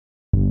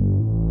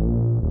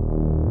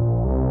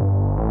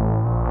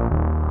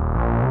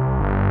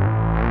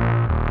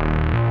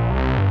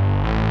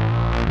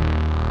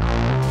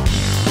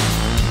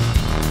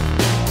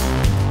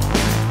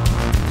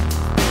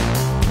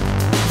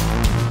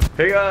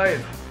Hey guys,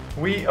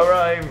 we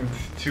arrived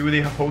to the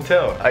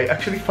hotel. I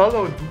actually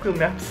followed Google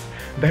Maps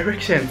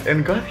directions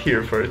and got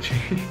here for a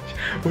change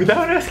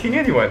without asking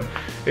anyone.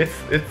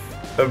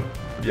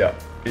 Yeah,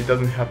 it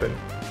doesn't happen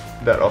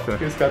that often.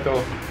 Here's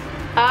Kato.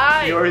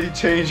 Hi. He already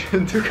changed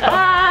and took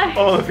off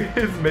all of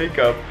his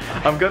makeup.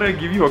 I'm gonna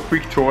give you a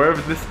quick tour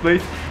of this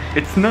place.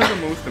 It's not the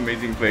most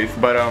amazing place,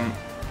 but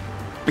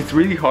it's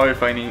really hard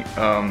finding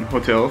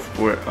hotels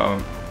for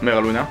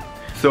Mera.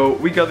 So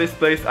we got this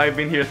place. I've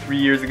been here 3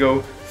 years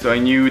ago, so I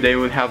knew they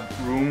would have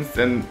rooms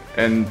and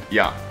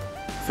yeah.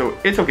 So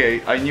it's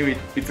okay. I knew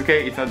it's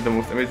okay. It's not the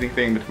most amazing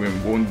thing, but we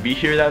won't be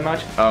here that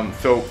much.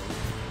 So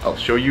I'll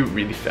show you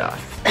really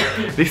fast.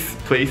 This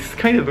place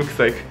kind of looks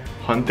like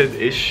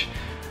haunted-ish.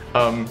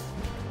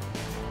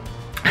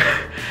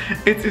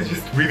 It's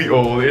just really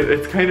old.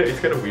 It's kind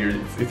of weird.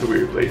 It's a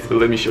weird place. But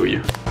let me show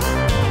you.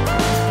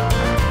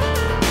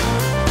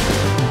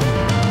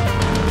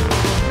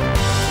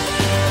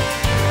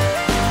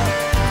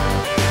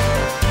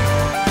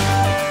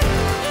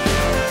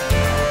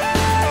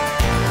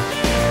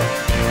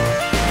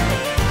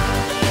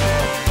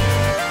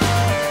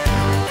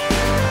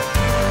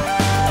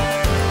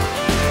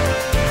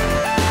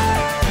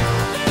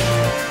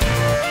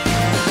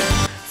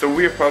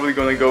 We're probably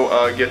gonna go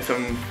get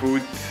some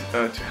food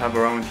to have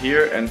around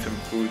here and some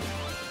food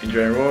in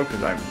general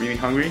because I'm really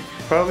hungry.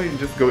 Probably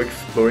just go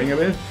exploring a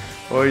bit.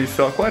 I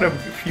saw quite a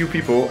few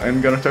people. I'm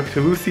gonna talk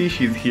to Lucy,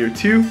 she's here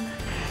too.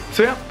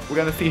 So yeah, we're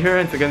gonna see her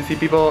and we're gonna see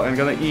people and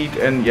gonna eat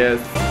and yes.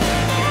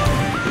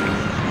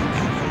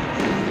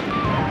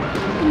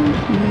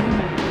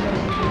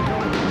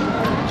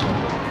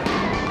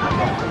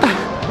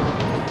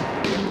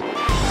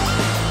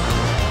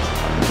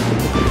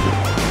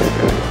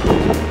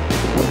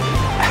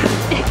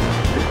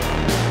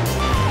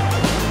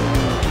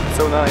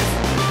 So nice.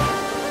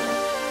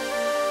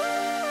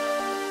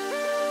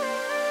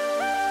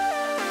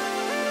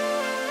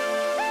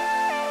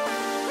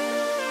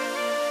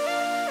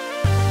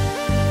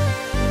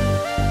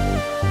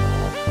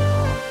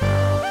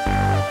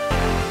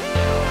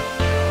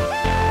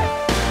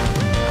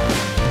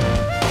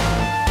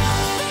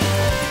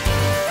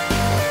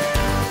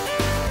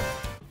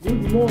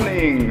 Good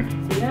morning.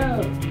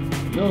 Yeah.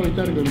 No, it's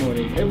not a good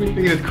morning.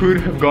 Everything that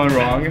could have gone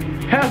wrong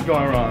has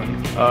gone wrong.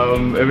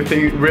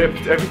 Everything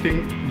ripped,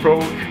 everything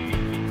broke.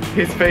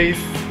 His face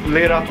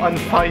lit up on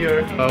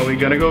fire. We're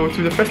gonna go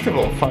to the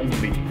festival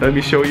finally. Let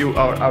me show you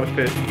our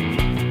outfit.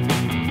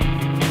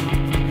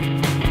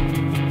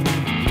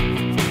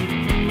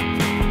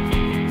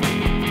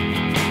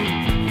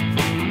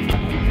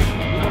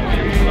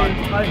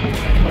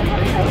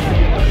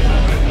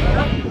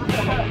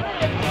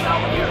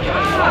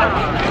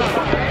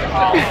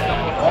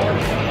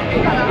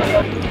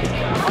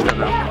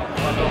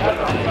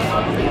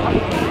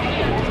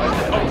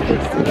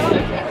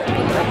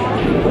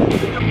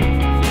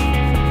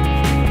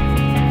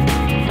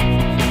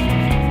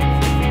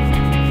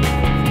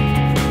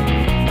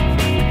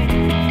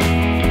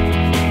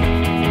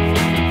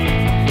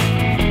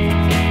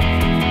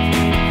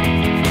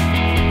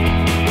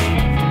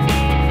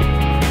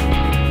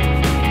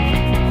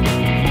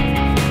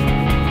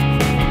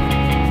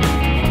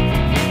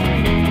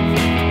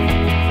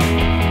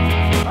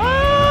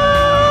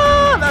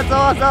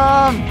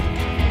 Awesome!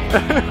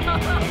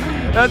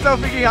 That's so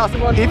freaking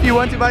awesome. If you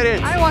want to buy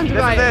it, I want to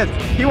buy it.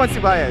 He wants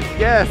to buy it.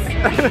 Yes.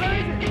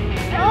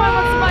 Everyone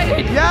wants to buy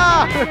it.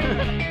 Yeah.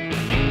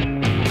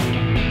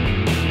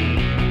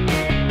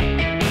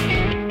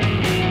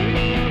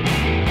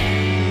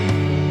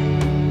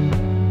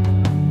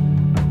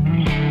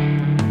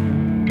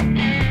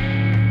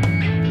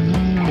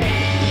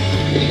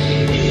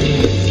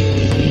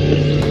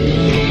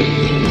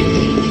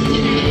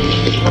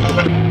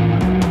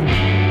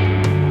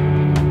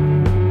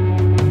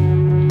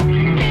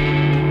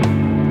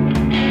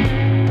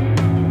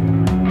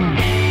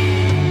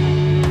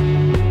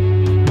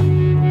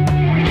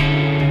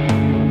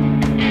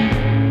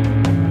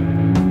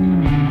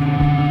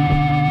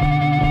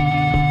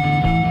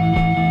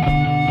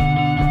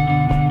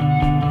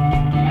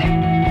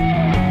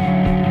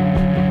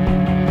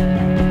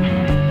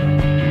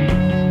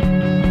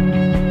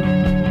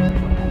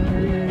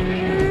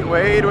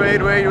 Wait.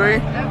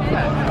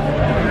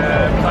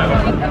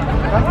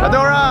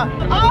 Adora!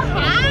 Oh,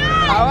 hi!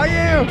 How are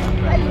you?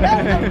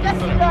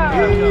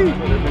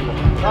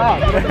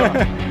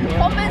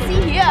 Come and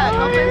see here.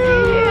 Come and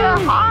see here.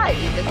 Hi.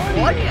 It's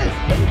gorgeous.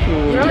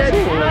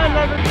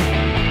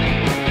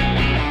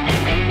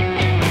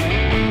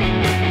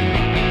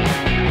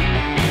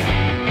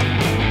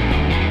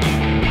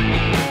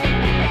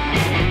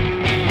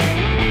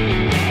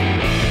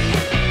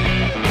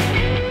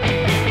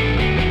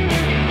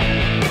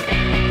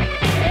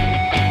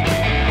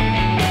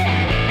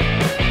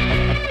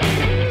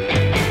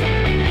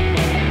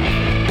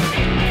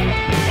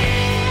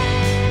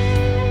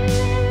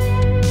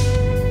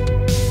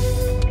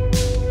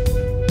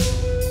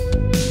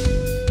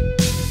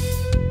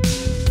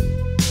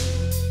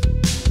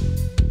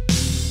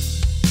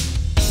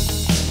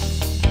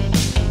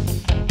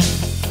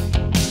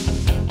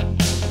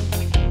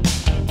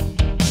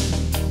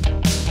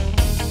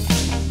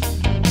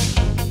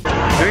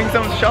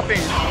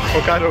 shopping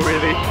Hokkaido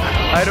really.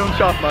 I don't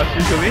shop much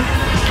usually.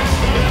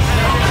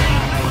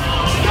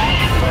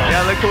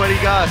 Yeah, look at what he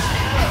got.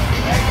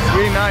 It's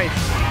really nice.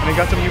 And he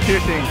got some new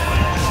piercings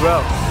as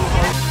well.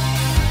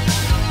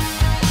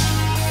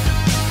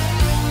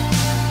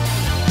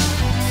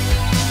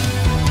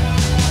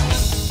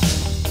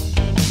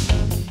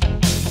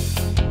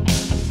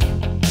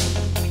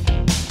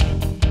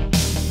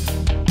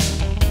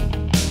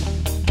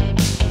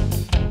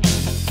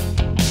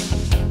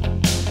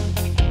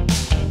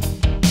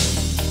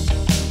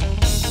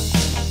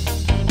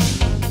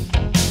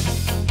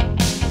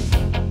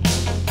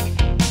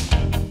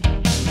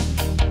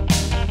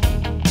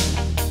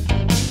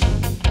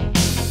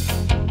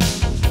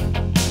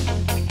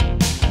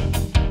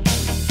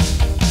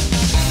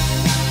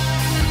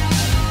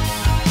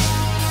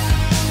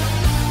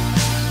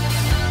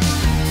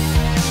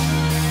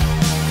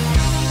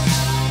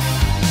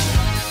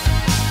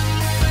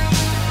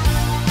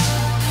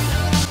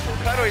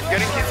 He's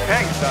getting his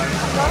fangs done.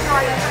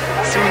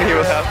 Soon he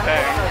will have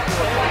fangs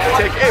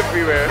to take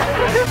everywhere.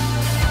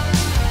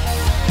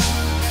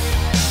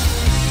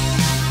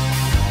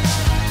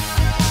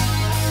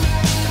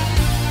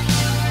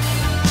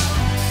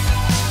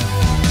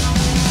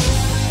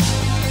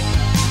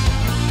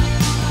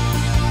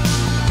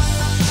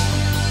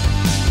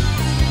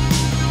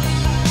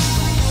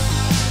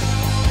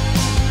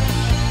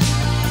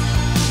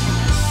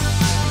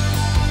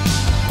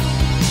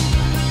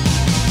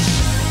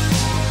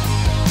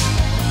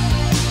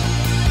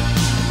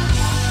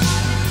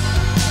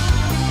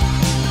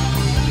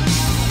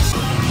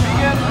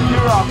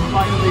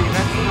 Finally,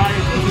 that's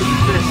nice.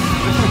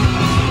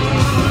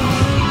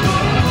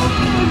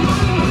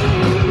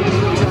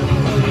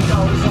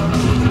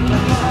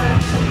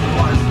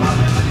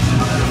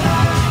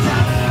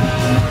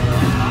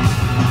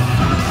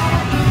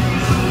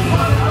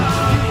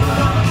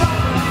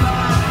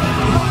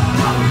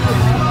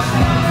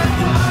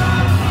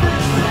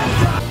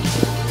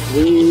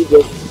 We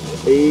just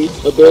ate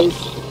a bit.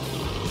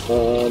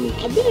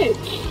 A bit.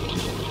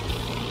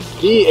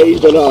 He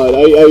ate a lot. I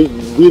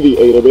really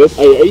ate a bit.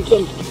 I ate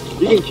some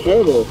vegan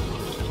caramel,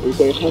 which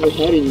I haven't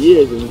had in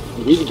years, and it's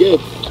really good.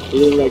 I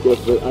didn't like it,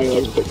 but I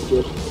like the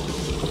texture.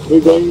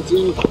 We're going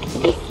to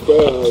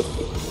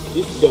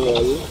this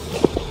girl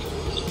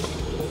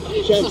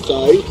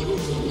campsite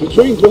to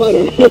drink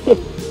water.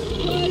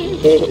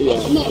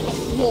 Yeah. Not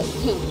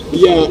water.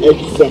 Yeah,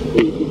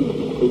 exactly.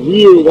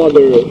 Real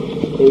water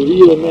for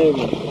real men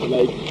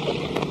like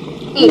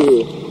you.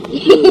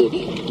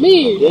 Me?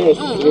 Yes,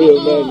 real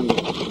men.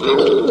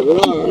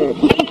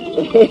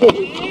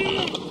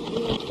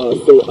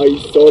 So I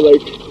saw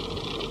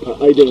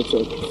I didn't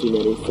see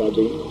many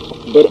sadly,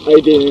 but I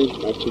didn't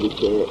actually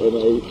care, and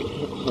I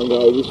hung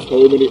out with so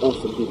many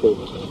awesome people.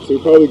 So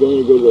we're probably going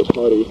to go to a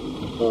party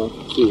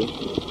soon.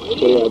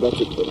 But yeah, that's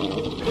it for now.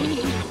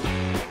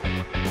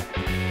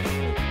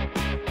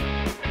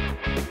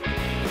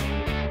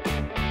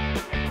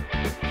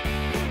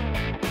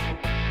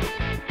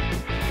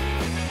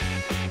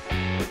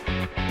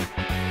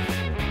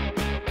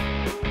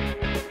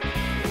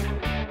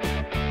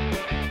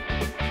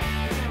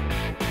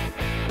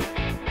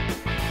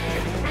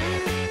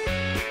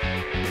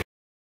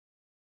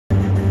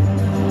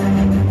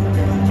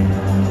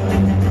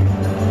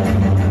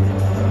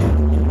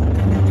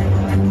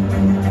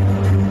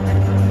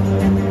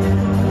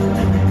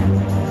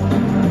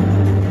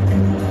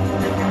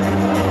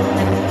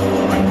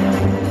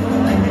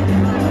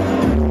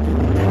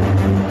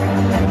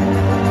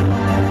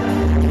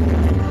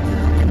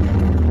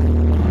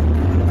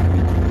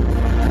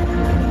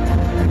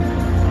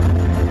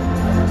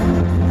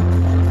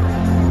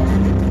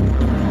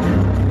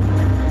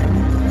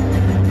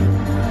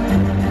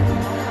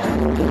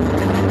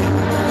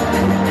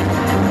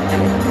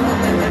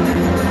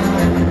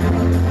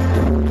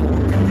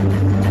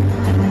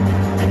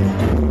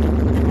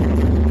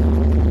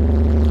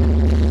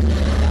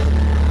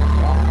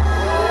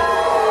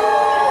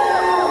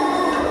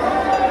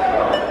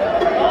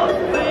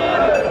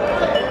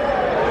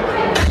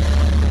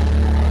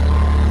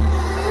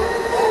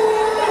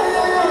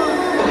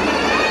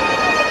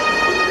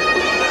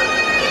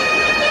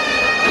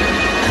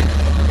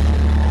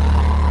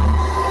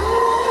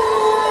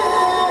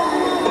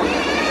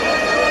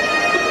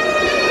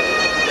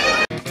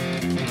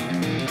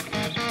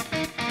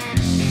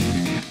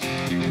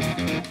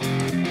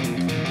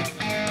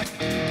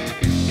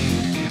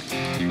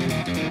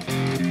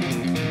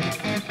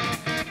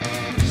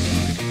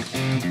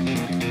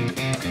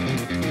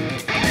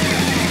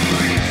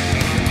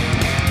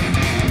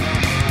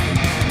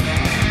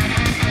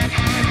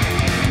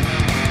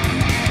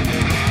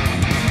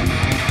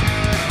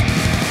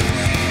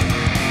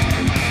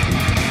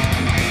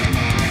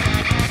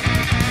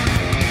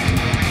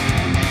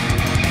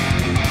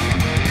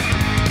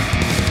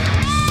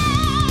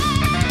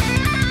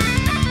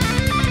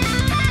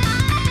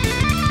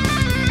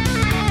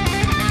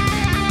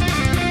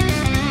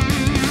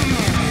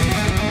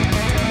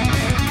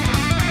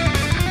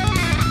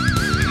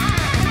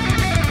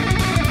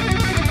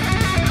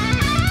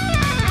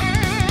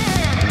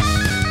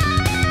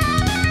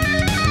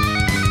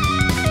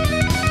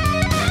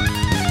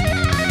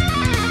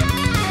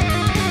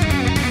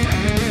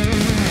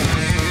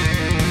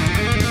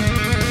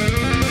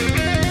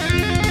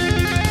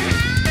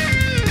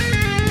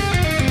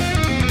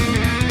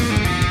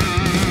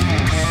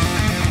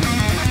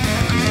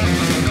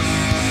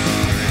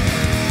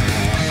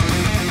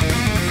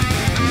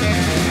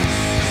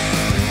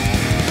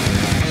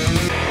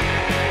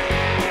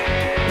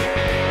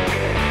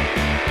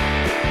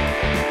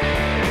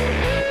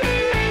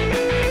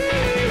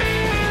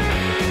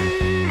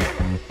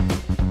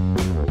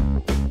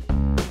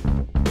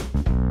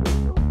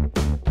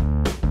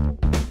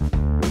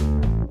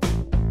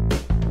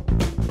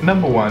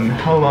 Number 1,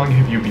 how long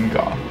have you been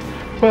goth?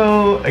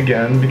 Well,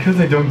 again, because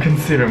I don't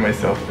consider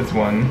myself as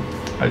one,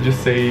 I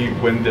just say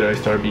when did I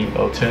start being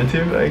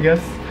alternative, I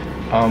guess.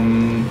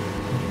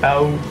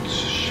 About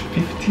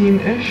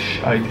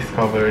 15-ish, I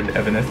discovered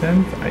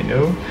Evanescence, I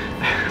know.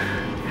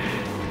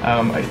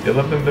 I still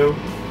love them though,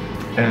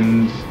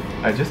 and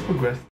I just progressed.